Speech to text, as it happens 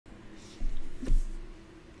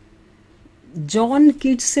জন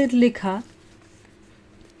কিটসের লেখা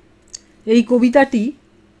এই কবিতাটি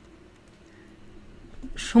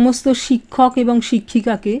সমস্ত শিক্ষক এবং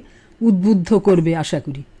শিক্ষিকাকে উদ্বুদ্ধ করবে আশা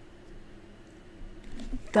করি।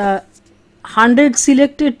 তা 100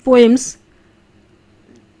 সিলেক্টেড পোয়েমস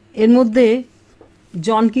এর মধ্যে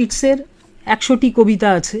জন কিটসের 100টি কবিতা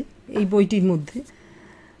আছে এই বইটির মধ্যে।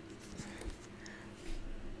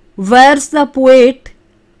 Where's the poet?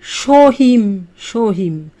 Show him, show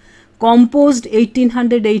him. Composed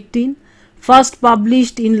 1818, first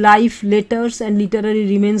published in Life, Letters and Literary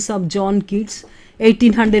Remains of John Keats,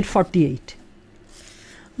 1848.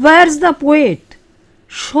 Where's the poet?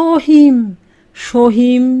 Show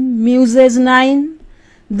him, muses 9,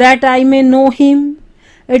 that I may know him.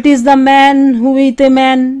 It is the man who with a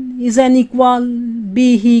man is an equal, be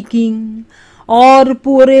he king, or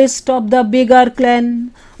poorest of the beggar clan,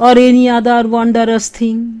 or any other wondrous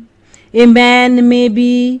thing. A man may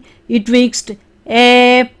be betwixt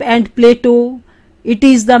ape and Plato. It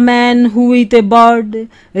is the man who with a bird,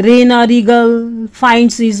 wren or eagle,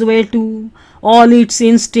 finds his way to all its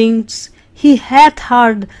instincts. He hath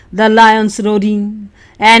heard the lion's roaring,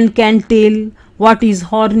 and can tell what his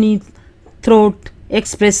horny throat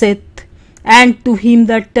expresseth, and to him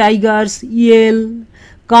the tiger's yell,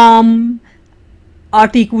 calm,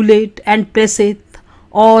 articulate, and presseth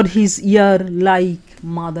o'er his ear like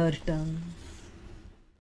mother tongue.